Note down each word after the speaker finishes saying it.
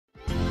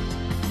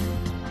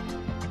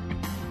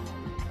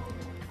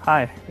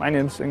Hi, my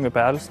name is Yngve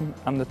Bertelsen.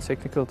 I'm the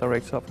technical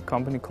director of a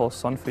company called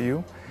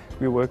Sun4u.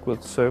 We work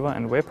with server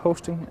and web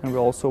hosting, and we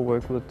also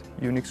work with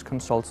Unix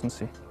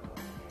consultancy.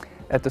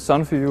 At the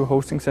Sun4u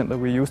hosting center,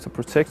 we use the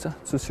Penetrator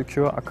to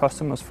secure our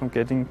customers from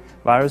getting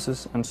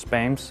viruses and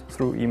spams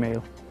through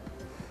email.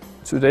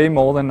 Today,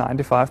 more than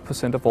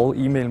 95% of all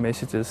email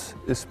messages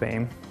is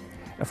spam.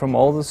 And from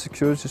all the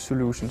security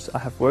solutions I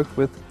have worked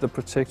with, the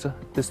Penetrator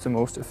is the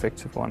most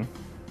effective one.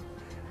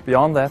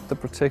 Beyond that, the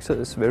Penetrator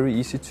is very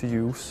easy to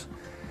use.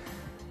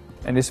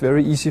 And it's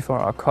very easy for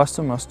our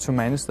customers to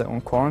manage their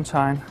own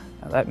quarantine.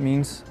 And that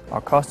means our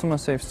customer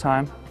saves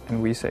time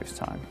and we save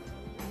time.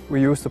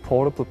 We use the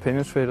portable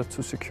Penetrator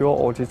to secure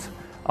audit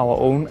our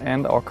own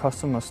and our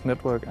customers'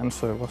 network and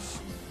servers.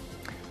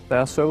 There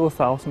are several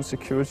thousand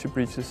security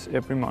breaches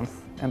every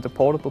month, and the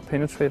portable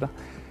Penetrator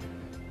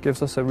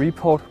gives us a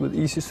report with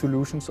easy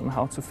solutions on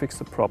how to fix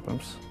the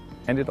problems.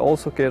 And it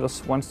also gets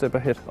us one step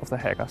ahead of the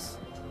hackers.